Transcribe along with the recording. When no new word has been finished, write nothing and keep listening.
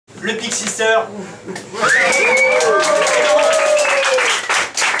Lepic Sister.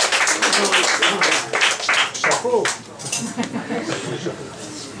 Chapeau.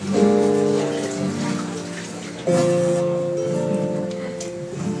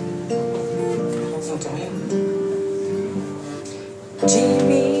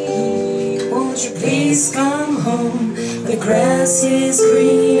 Jimmy, won't you please come home? The grass is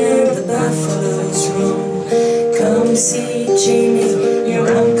green and the buffaloes roam. Come see Jimmy, your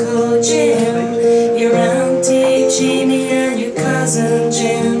Uncle Jim, your Auntie Jimmy and your cousin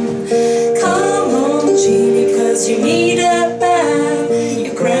Jim. Come home, Jimmy, 'cause you need a bath.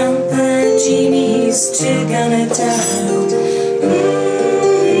 Your grandpa Jimmy, he's still gonna die.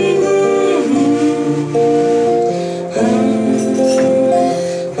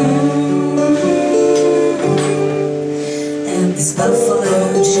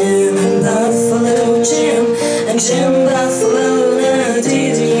 Buffalo Jim and Buffalo Jim and Jim Buffalo, now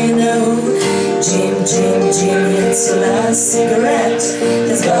did you know? Jim, Jim, Jim, it's your last cigarette.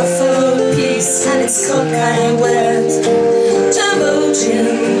 There's buffalo peace and it's cold kind of wet. Jumbo Jim,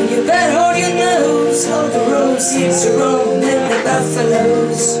 you better hold your nose. Hold the rose, used to roam with the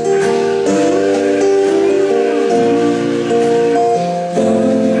buffaloes.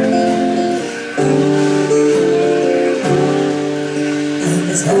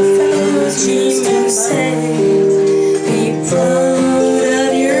 Buffaloes used to say, be proud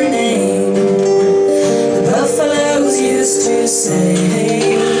of your name. The buffaloes used to say,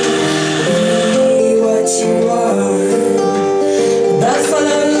 be what you are. The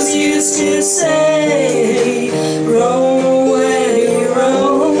buffaloes used to say, roam where you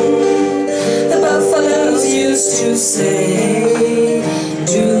roam. The buffaloes used to say,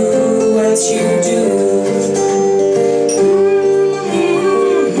 do what you do.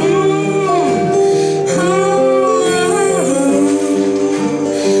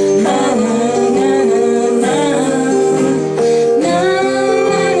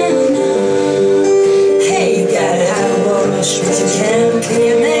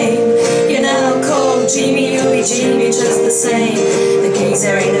 Jimmy, just the same. The keys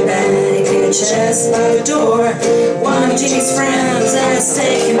are in a bag in a chest by the door. One of Jimmy's friends has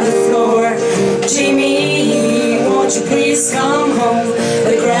taken the floor. Jimmy, won't you please come home?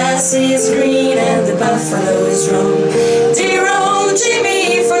 The grass is green and the buffaloes roam. Dear old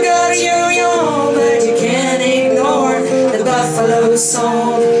Jimmy, forgot you're young, but you can't ignore the buffalo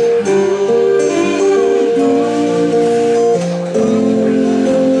song.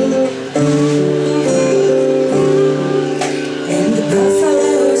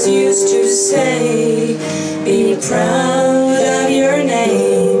 Used to say, be proud of your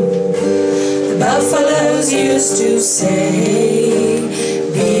name. The buffaloes used to say,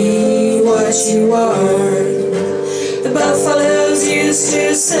 be what you are. The buffaloes used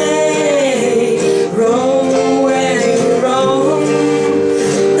to say, roam where you roam.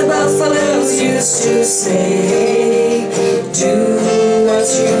 The buffaloes used to say, do what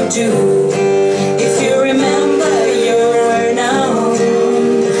you do.